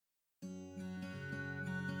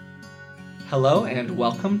Hello and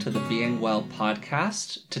welcome to the Being Well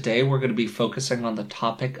podcast. Today we're going to be focusing on the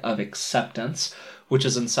topic of acceptance, which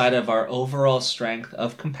is inside of our overall strength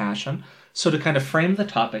of compassion. So to kind of frame the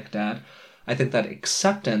topic, Dad, I think that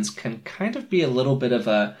acceptance can kind of be a little bit of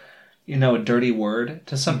a dirty word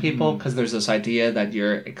to some people because there's this idea that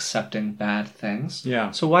you're accepting bad things.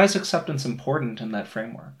 Yeah. So why is acceptance important in that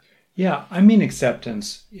framework? Yeah, I mean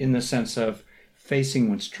acceptance in the sense of facing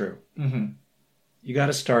what's true. Mm-hmm. You got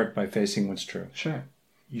to start by facing what's true. Sure.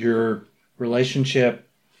 Your relationship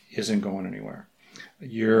isn't going anywhere.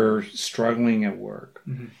 You're struggling at work.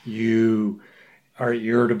 Mm-hmm. You are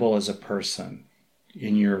irritable as a person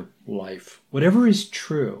in your life. Whatever is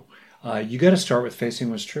true, you got to start with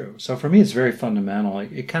facing what's true. So for me, it's very fundamental.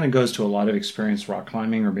 It kind of goes to a lot of experience rock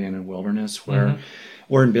climbing or being in wilderness where,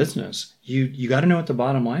 or in business. You got to know what the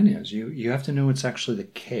bottom line is. You have to know what's actually the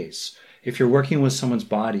case. If you're working with someone's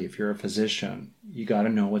body, if you're a physician, you got to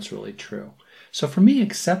know what's really true. So for me,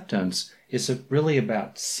 acceptance is really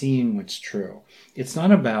about seeing what's true. It's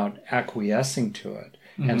not about acquiescing to it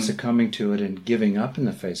and succumbing to it and giving up in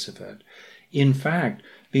the face of it. In fact,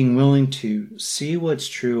 being willing to see what's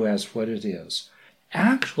true as what it is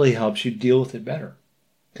actually helps you deal with it better.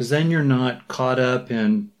 Because then you're not caught up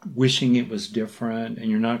in wishing it was different,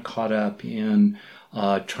 and you're not caught up in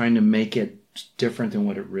trying to make it different than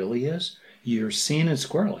what it really is. You're seeing it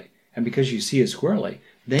squarely. And because you see it squarely,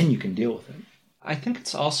 then you can deal with it. I think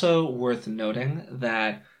it's also worth noting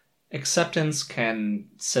that acceptance can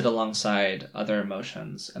sit alongside other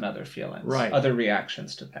emotions and other feelings, right? Other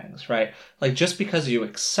reactions to things, right? Like just because you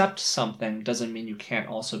accept something doesn't mean you can't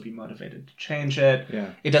also be motivated to change it.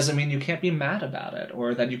 Yeah. It doesn't mean you can't be mad about it,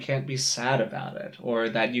 or that you can't be sad about it, or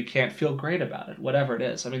that you can't feel great about it, whatever it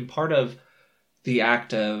is. I mean, part of the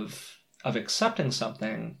act of accepting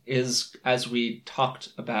something is, as we talked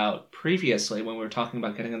about previously when we were talking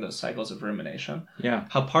about getting in those cycles of rumination,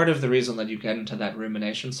 how part of the reason that you get into that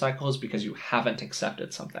rumination cycle is because you haven't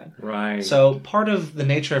accepted something. Right. So part of the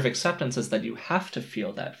nature of acceptance is that you have to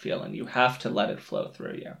feel that feeling. You have to let it flow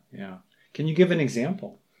through you. Yeah. Can you give an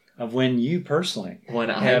example of when you personally...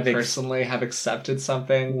 When I personally have accepted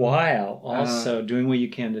something... while also doing what you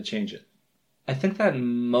can to change it? I think that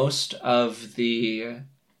most of the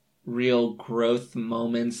real growth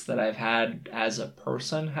moments that I've had as a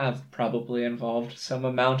person have probably involved some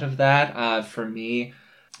amount of that. For me,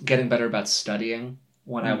 getting better about studying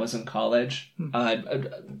when I was in college.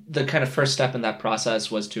 The kind of first step in that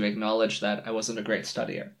process was to acknowledge that I wasn't a great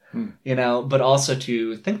studier, but also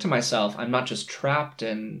to think to myself, I'm not just trapped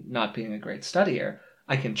in not being a great studier.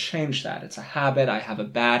 I can change that. It's a habit. I have a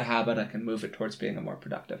bad habit. I can move it towards being a more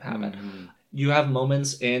productive habit. You have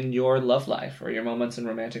moments in your love life or your moments in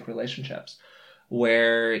romantic relationships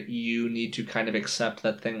where you need to kind of accept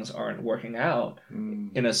that things aren't working out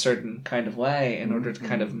in a certain kind of way in order to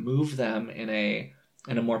kind of move them in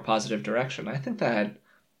a more positive direction. I think that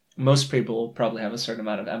most people probably have a certain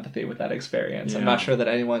amount of empathy with that experience. Yeah. I'm not sure that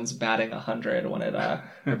anyone's batting 100 when it,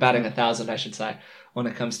 or batting 1,000, I should say, when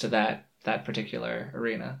it comes to that particular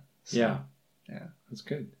arena. So, yeah. That's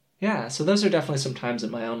good. Yeah, so those are definitely some times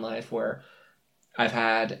in my own life where I've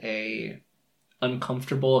had a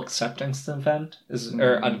uncomfortable acceptance event,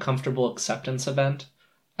 or uncomfortable acceptance event.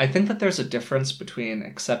 I think that there's a difference between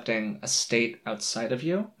accepting a state outside of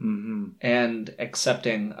you and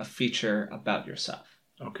accepting a feature about yourself.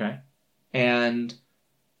 Okay. And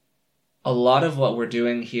a lot of what we're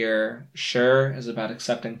doing here, sure, is about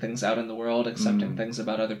accepting things out in the world, accepting things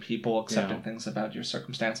about other people, accepting things about your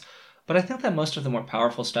circumstance. But I think that most of the more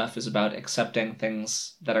powerful stuff is about accepting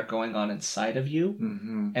things that are going on inside of you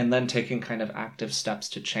and then taking kind of active steps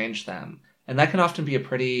to change them. And that can often be a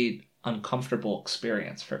pretty uncomfortable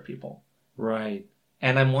experience for people. Right.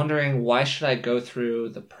 And I'm wondering, why should I go through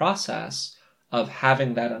the process of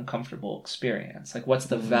having that uncomfortable experience? Like, what's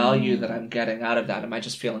the value that I'm getting out of that? Am I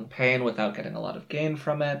just feeling pain without getting a lot of gain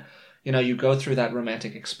from it? You go through that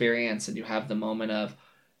romantic experience and you have the moment of,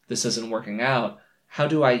 this isn't working out. How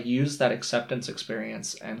do I use that acceptance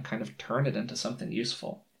experience and kind of turn it into something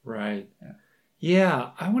useful? Right.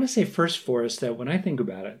 Yeah. I want to say first, Forrest, that when I think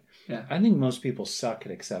about it, I think most people suck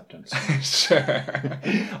at acceptance. Sure.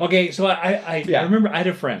 Okay, so I remember I had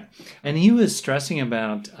a friend, and he was stressing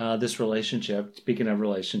about this relationship, speaking of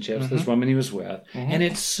relationships, this woman he was with, and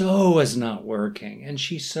it so was not working, and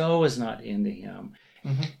she so was not into him.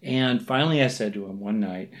 And finally I said to him one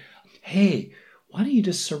night, hey, why don't you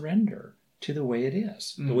just surrender to the way it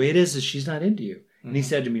is? The way it is she's not into you. And he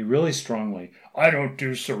said to me really strongly, I don't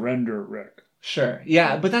do surrender, Rick. Sure.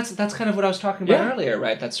 Yeah, but that's kind of what I was talking about earlier,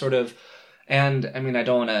 right? That sort of And I mean, I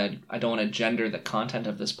don't want to gender the content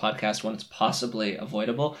of this podcast when it's possibly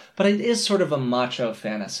avoidable, but it is sort of a macho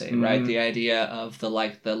fantasy, right? The idea of the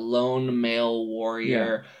lone male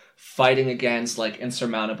warrior fighting against like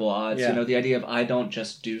insurmountable odds. Yeah. The idea of I don't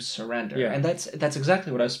just do surrender. Yeah. And that's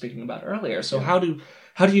exactly what I was speaking about earlier. So how do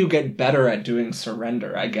you get better at doing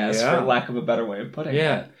surrender, I guess, for lack of a better way of putting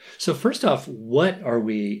it? So first off, what are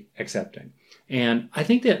we accepting? And I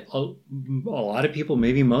think that a lot of people,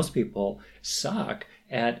 maybe most people, suck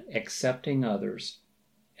at accepting others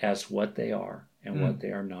as what they are and what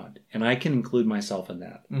they are not. And I can include myself in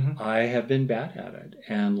that. I have been bad at it.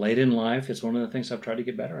 And late in life, it's one of the things I've tried to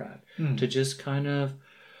get better at. To just kind of,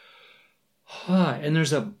 and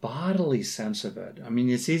there's a bodily sense of it. I mean,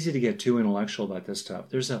 it's easy to get too intellectual about this stuff.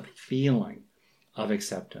 There's a feeling of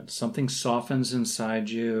acceptance. Something softens inside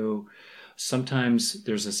you. Sometimes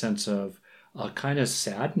there's a sense of a kind of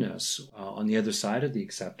sadness on the other side of the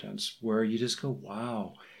acceptance where you just go,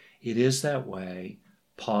 wow, it is that way.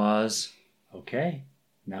 Pause. Okay,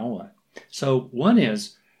 now what? So one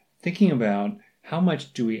is thinking about how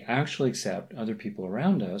much do we actually accept other people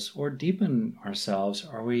around us, or deepen ourselves?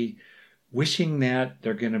 Are we wishing that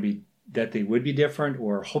that they would be different,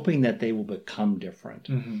 or hoping that they will become different,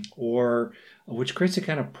 or which creates a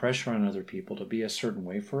kind of pressure on other people to be a certain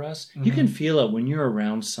way for us. You can feel it when you're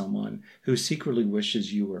around someone who secretly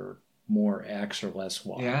wishes you were more X or less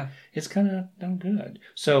Y. Yeah. It's kind of not good.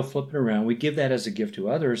 So flip it around. We give that as a gift to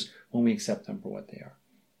others when we accept them for what they are.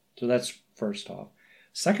 So that's first off.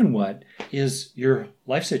 Second, what is your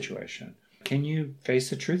life situation? Can you face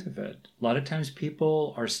the truth of it? A lot of times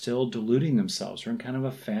people are still deluding themselves or in kind of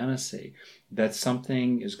a fantasy that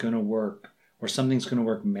something is going to work, or something's going to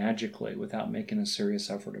work magically without making a serious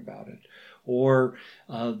effort about it. Or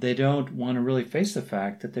they don't want to really face the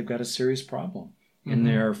fact that they've got a serious problem in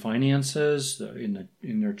their finances,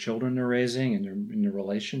 in their children they're raising, in their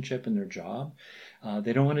relationship, in their job.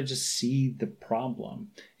 They don't want to just see the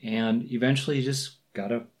problem. And eventually you just got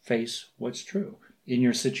to face what's true in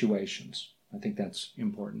your situations. I think that's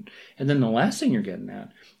important. And then the last thing you're getting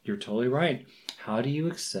at, you're totally right. How do you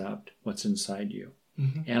accept what's inside you?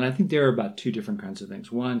 And I think there are about two different kinds of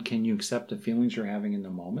things. One, can you accept the feelings you're having in the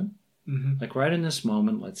moment? Like right in this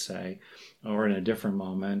moment, let's say, or in a different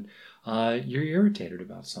moment, you're irritated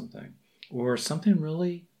about something, or something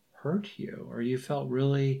really hurt you, or you felt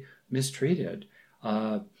really mistreated,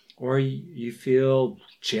 or you feel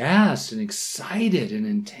jazzed and excited and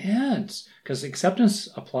intense, because acceptance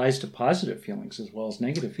applies to positive feelings as well as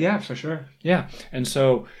negative feelings. Yeah, for sure. Yeah. And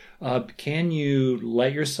so can you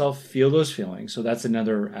let yourself feel those feelings? So that's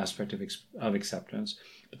another aspect of acceptance.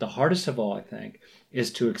 But the hardest of all, I think, is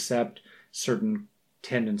to accept certain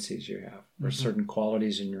tendencies you have, or certain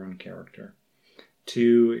qualities in your own character.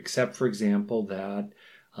 To accept, for example, that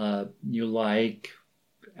you like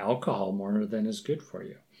alcohol more than is good for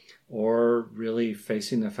you. Or really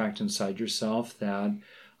facing the fact inside yourself that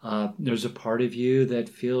there's a part of you that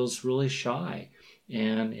feels really shy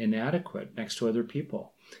and inadequate next to other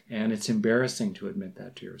people. And it's embarrassing to admit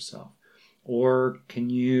that to yourself. Or can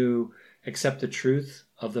you accept the truth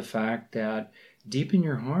of the fact that deep in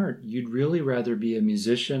your heart, you'd really rather be a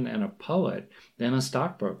musician and a poet than a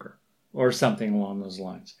stockbroker or something along those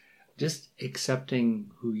lines? Just accepting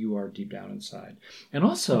who you are deep down inside. And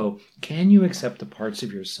also, can you accept the parts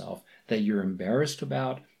of yourself that you're embarrassed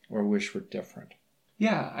about or wish were different?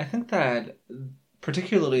 Yeah, I think that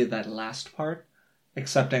particularly that last part,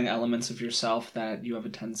 accepting elements of yourself that you have a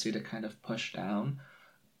tendency to kind of push down,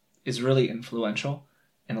 is really influential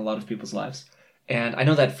in a lot of people's lives. And I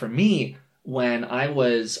know that for me, when I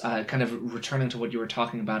was kind of returning to what you were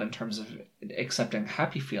talking about in terms of accepting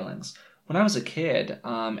happy feelings, when I was a kid,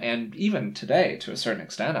 and even today to a certain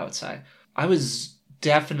extent, I would say, I was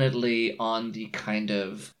definitely on the kind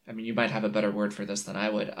of, I mean, you might have a better word for this than I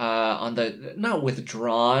would, on the, not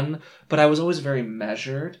withdrawn, but I was always very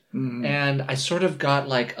measured. And I sort of got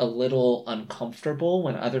like a little uncomfortable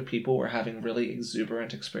when other people were having really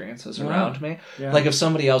exuberant experiences around me. Yeah. Like if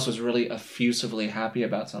somebody else was really effusively happy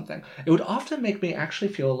about something, it would often make me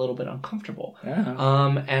actually feel a little bit uncomfortable. Yeah.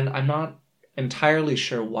 And I'm not entirely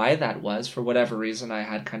sure why that was. For whatever reason, I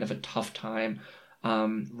had kind of a tough time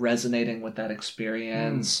resonating with that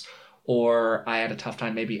experience, or I had a tough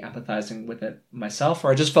time maybe empathizing with it myself,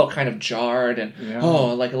 or I just felt kind of jarred and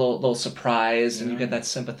like a little surprised, and you get that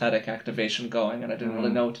sympathetic activation going, and I didn't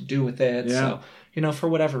really know what to do with it. So, for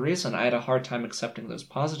whatever reason, I had a hard time accepting those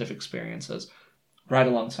positive experiences right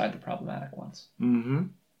alongside the problematic ones.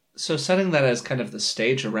 So setting that as kind of the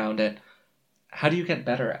stage around it, how do you get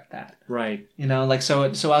better at that? Right. You know, like, so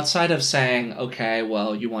outside of saying, okay,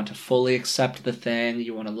 well, you want to fully accept the thing,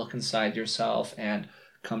 you want to look inside yourself and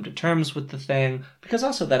come to terms with the thing, because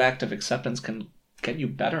also that act of acceptance can get you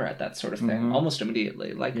better at that sort of thing almost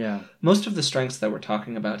immediately. Like, most of the strengths that we're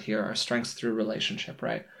talking about here are strengths through relationship,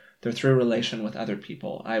 right? They're through relation with other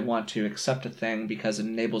people. I want to accept a thing because it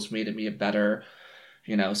enables me to be a better,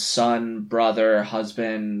 you know, son, brother,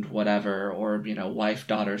 husband, whatever, or, you know, wife,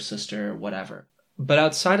 daughter, sister, whatever. But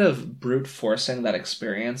outside of brute forcing that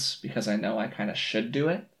experience, because I know I kind of should do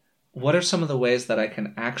it, what are some of the ways that I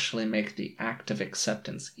can actually make the act of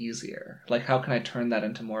acceptance easier? Like, how can I turn that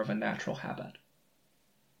into more of a natural habit?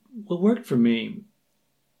 What worked for me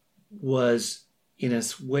was in a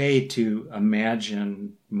way to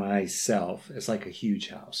imagine myself as like a huge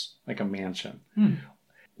house, like a mansion.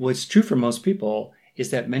 What's true for most people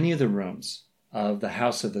is that many of the rooms of the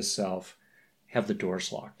house of the self have the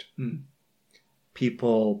doors locked.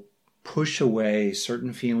 People push away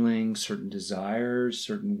certain feelings, certain desires,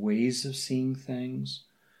 certain ways of seeing things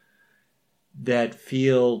that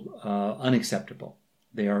feel unacceptable.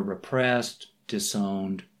 They are repressed,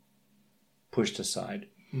 disowned, pushed aside.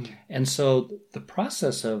 And so the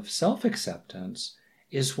process of self-acceptance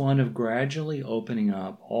is one of gradually opening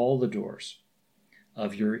up all the doors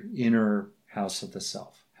of your inner house of the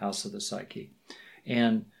self, house of the psyche.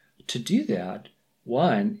 And to do that,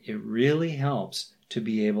 one, it really helps to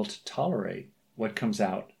be able to tolerate what comes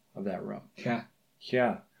out of that room.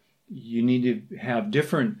 Yeah. You need to have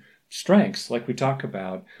different strengths, like we talk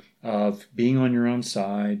about, of being on your own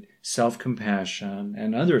side, self-compassion,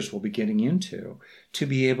 and others we'll be getting into, to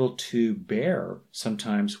be able to bear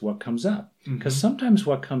sometimes what comes up. Because sometimes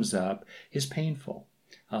what comes up is painful.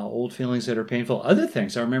 Old feelings that are painful. Other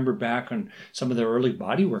things, I remember back on some of the early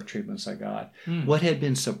bodywork treatments I got, what had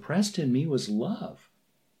been suppressed in me was love.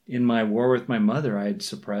 In my war with my mother, I had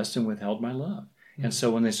suppressed and withheld my love. And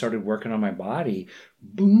so when they started working on my body,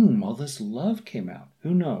 boom, all this love came out.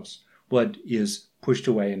 Who knows what is pushed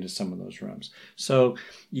away into some of those rooms. So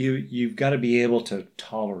you've got to be able to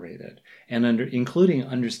tolerate it, and including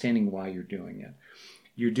understanding why you're doing it.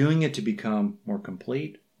 You're doing it to become more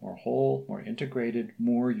complete, more whole, more integrated,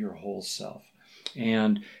 more your whole self.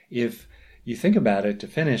 And if you think about it, to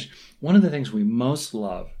finish, one of the things we most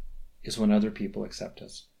love is when other people accept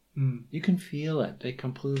us. You can feel it. They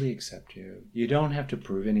completely accept you. You don't have to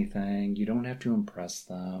prove anything. You don't have to impress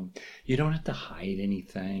them. You don't have to hide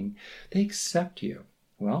anything. They accept you.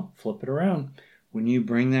 Well, flip it around. When you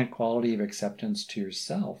bring that quality of acceptance to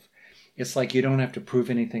yourself, it's like you don't have to prove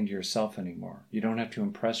anything to yourself anymore. You don't have to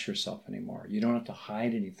impress yourself anymore. You don't have to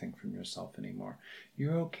hide anything from yourself anymore.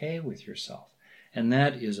 You're okay with yourself. And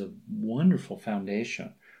that is a wonderful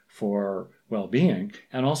foundation for well-being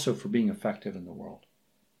and also for being effective in the world.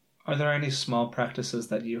 Are there any small practices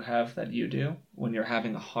that you have that you do when you're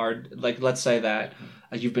having a hard, like, let's say that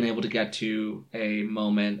you've been able to get to a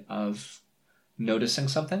moment of noticing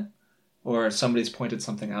something, or somebody's pointed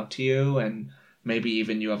something out to you, and maybe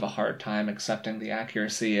even you have a hard time accepting the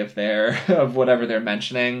accuracy of of whatever they're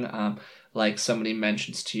mentioning. Like somebody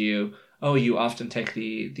mentions to you, oh, you often take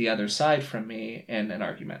the other side from me in an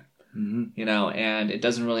argument. You know, and it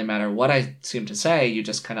doesn't really matter what I seem to say, you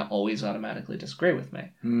just kind of always automatically disagree with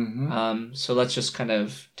me. So let's just kind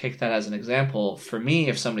of take that as an example. For me,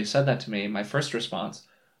 if somebody said that to me, my first response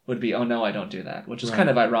would be, oh no, I don't do that, which is kind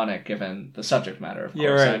of ironic given the subject matter, of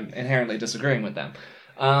course. I'm inherently disagreeing with them.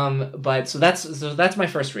 But so that's my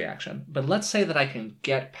first reaction. But let's say that I can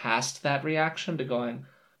get past that reaction to going,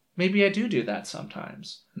 maybe I do that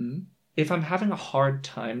sometimes. If I'm having a hard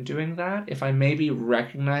time doing that, if I maybe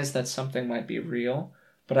recognize that something might be real,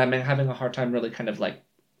 but I'm having a hard time really kind of like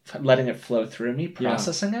letting it flow through me,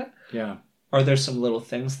 processing it. Are there some little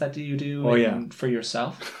things that you do for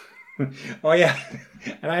yourself? Oh, yeah.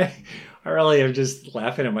 And I really am just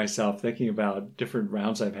laughing at myself thinking about different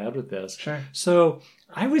rounds I've had with this. Sure. So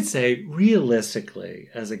I would say realistically,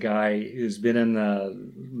 as a guy who's been in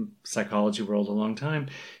the psychology world a long time,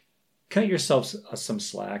 cut yourself some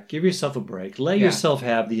slack. Give yourself a break. Let yourself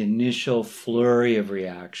have the initial flurry of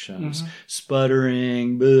reactions.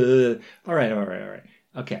 Sputtering. Bleh. All right.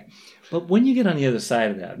 Okay. But when you get on the other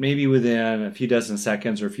side of that, maybe within a few dozen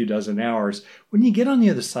seconds or a few dozen hours, when you get on the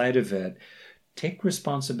other side of it, take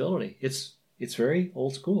responsibility. It's very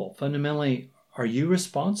old school. Fundamentally, are you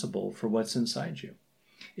responsible for what's inside you?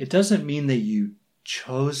 It doesn't mean that you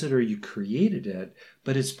chose it or you created it,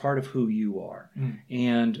 but it's part of who you are.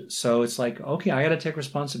 And so it's like, okay, I got to take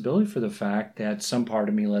responsibility for the fact that some part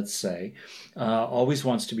of me, let's say, always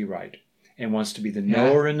wants to be right. and wants to be the Yeah.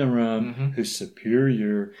 knower in the room Mhm. who's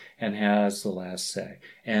superior and has the last say.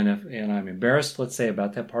 And I'm embarrassed, let's say,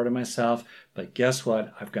 about that part of myself, but guess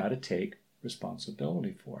what? I've got to take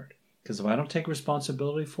responsibility for it. Because if I don't take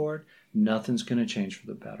responsibility for it, nothing's going to change for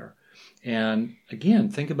the better. And again,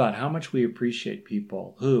 think about how much we appreciate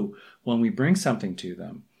people who, when we bring something to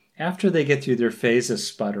them, after they get through their phase of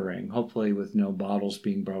sputtering, hopefully with no bottles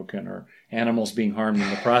being broken or animals being harmed in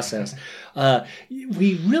the process,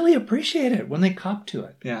 we really appreciate it when they cop to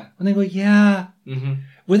it. Yeah. When they go, yeah, Mm-hmm.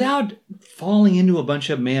 without falling into a bunch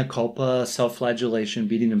of mea culpa, self-flagellation,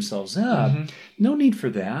 beating themselves up. Mm-hmm. No need for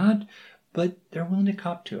that, but they're willing to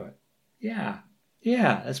cop to it. Yeah,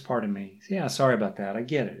 that's part of me. Yeah, sorry about that. I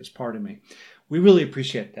get it. It's part of me. We really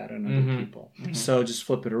appreciate that in other Mm-hmm. people. Mm-hmm. So just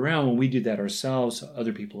flip it around. When we do that ourselves,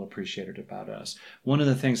 other people appreciate it about us. One of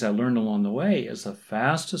the things I learned along the way is the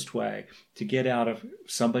fastest way to get out of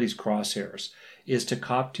somebody's crosshairs is to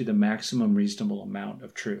cop to the maximum reasonable amount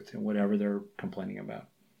of truth in whatever they're complaining about.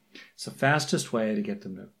 It's the fastest way to get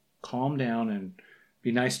them to calm down and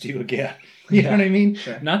be nice to you again. You know what I mean?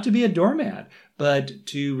 Sure. Not to be a doormat, but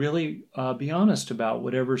to really be honest about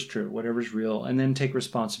whatever's true, whatever's real, and then take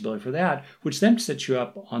responsibility for that, which then sets you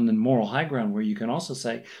up on the moral high ground where you can also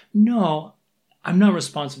say, no, I'm not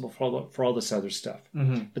responsible for all this other stuff.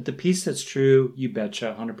 Mm-hmm. But the piece that's true, you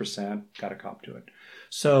betcha, 100%, got to cop to it.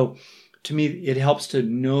 So to me, it helps to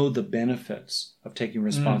know the benefits of taking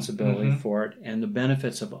responsibility Mm-hmm. for it and the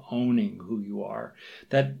benefits of owning who you are.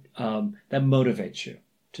 That motivates you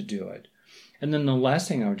to do it. And then the last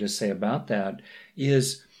thing I would just say about that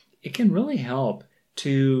is it can really help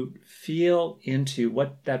to feel into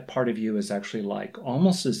what that part of you is actually like,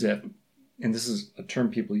 almost as if, and this is a term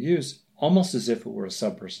people use, almost as if it were a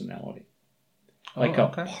subpersonality, like a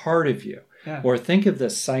part of you. Yeah. Or think of the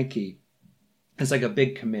psyche as like a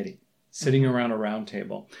big committee sitting around a round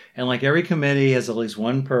table. And like every committee has at least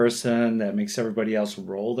one person that makes everybody else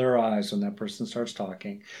roll their eyes when that person starts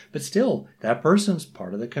talking. But still, that person's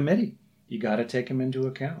part of the committee. You got to take them into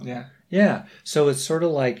account. Yeah. Yeah. So it's sort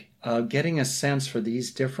of like getting a sense for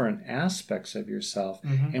these different aspects of yourself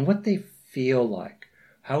Mm-hmm. and what they feel like.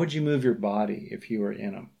 How would you move your body if you were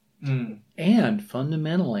in them? Mm. And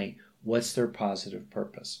fundamentally, what's their positive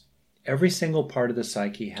purpose? Every single part of the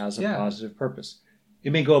psyche has a positive purpose.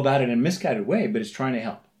 It may go about it in a misguided way, but it's trying to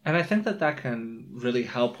help. And I think that can really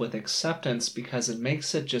help with acceptance because it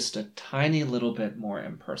makes it just a tiny little bit more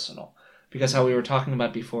impersonal. Because how we were talking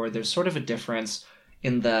about before, there's sort of a difference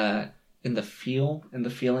in the feeling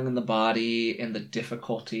in the body, in the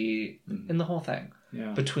difficulty, in the whole thing.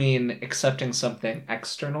 Yeah. Between accepting something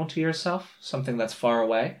external to yourself, something that's far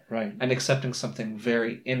away, Right. and accepting something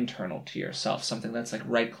very internal to yourself, something that's like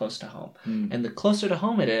right close to home. Mm. And the closer to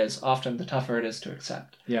home it is, often the tougher it is to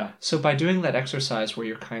accept. Yeah. So by doing that exercise where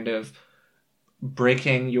you're kind of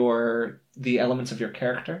breaking the elements of your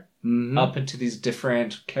character Mm-hmm. up into these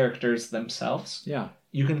different characters themselves, Yeah.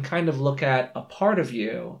 you can kind of look at a part of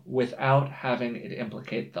you without having it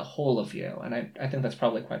implicate the whole of you. And I think that's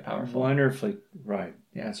probably quite powerful. Wonderfully right.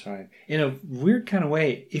 Yeah. That's right. In a weird kind of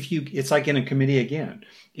way, it's like in a committee again.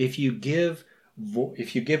 If you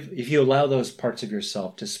allow those parts of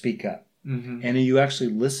yourself to speak up, Mm-hmm. and you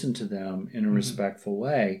actually listen to them in a respectful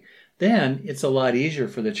way, then it's a lot easier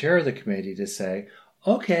for the chair of the committee to say,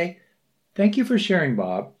 okay, thank you for sharing,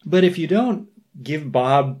 Bob. But if you don't give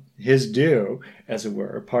Bob his due, as it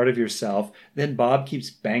were, part of yourself, then Bob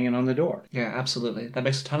keeps banging on the door. Yeah, absolutely. That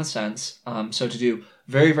makes a ton of sense. So to do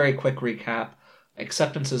very, very quick recap,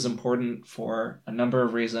 acceptance is important for a number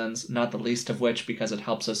of reasons, not the least of which because it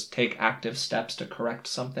helps us take active steps to correct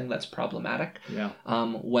something that's problematic. Yeah.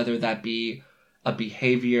 Whether that be a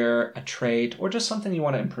behavior, a trait, or just something you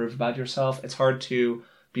want to improve about yourself. It's hard to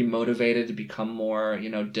be motivated to become more,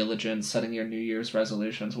 diligent, setting your New Year's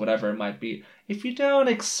resolutions, whatever it might be. If you don't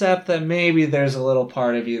accept that maybe there's a little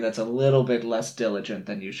part of you that's a little bit less diligent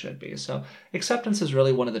than you should be. So acceptance is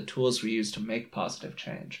really one of the tools we use to make positive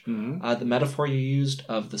change. Mm-hmm. The metaphor you used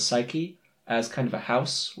of the psyche as kind of a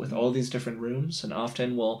house with all these different rooms, and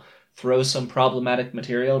often we'll throw some problematic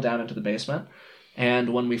material down into the basement.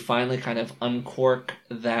 And when we finally kind of uncork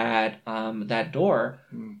that door,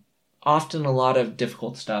 often a lot of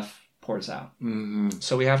difficult stuff pours out. Mm-hmm.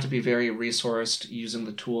 So we have to be very resourced using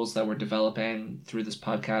the tools that we're developing through this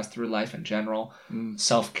podcast, through life in general,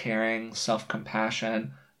 self-caring,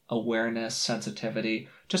 self-compassion, awareness, sensitivity,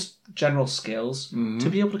 just general skills to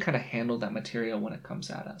be able to kind of handle that material when it comes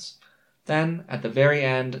at us. Then at the very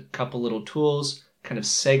end, a couple little tools, kind of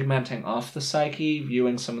segmenting off the psyche,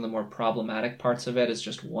 viewing some of the more problematic parts of it as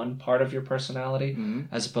just one part of your personality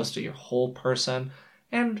as opposed to your whole person,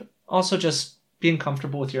 and also just being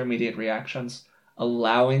comfortable with your immediate reactions,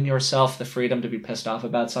 allowing yourself the freedom to be pissed off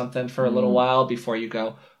about something for a little while before you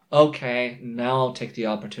go, okay, now I'll take the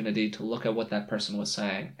opportunity to look at what that person was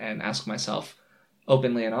saying and ask myself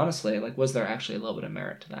openly and honestly, like, was there actually a little bit of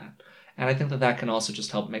merit to that? And I think that that can also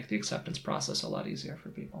just help make the acceptance process a lot easier for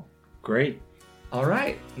people. Great. All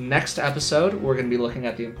right. Next episode, we're going to be looking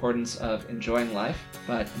at the importance of enjoying life.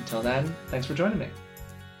 But until then, thanks for joining me.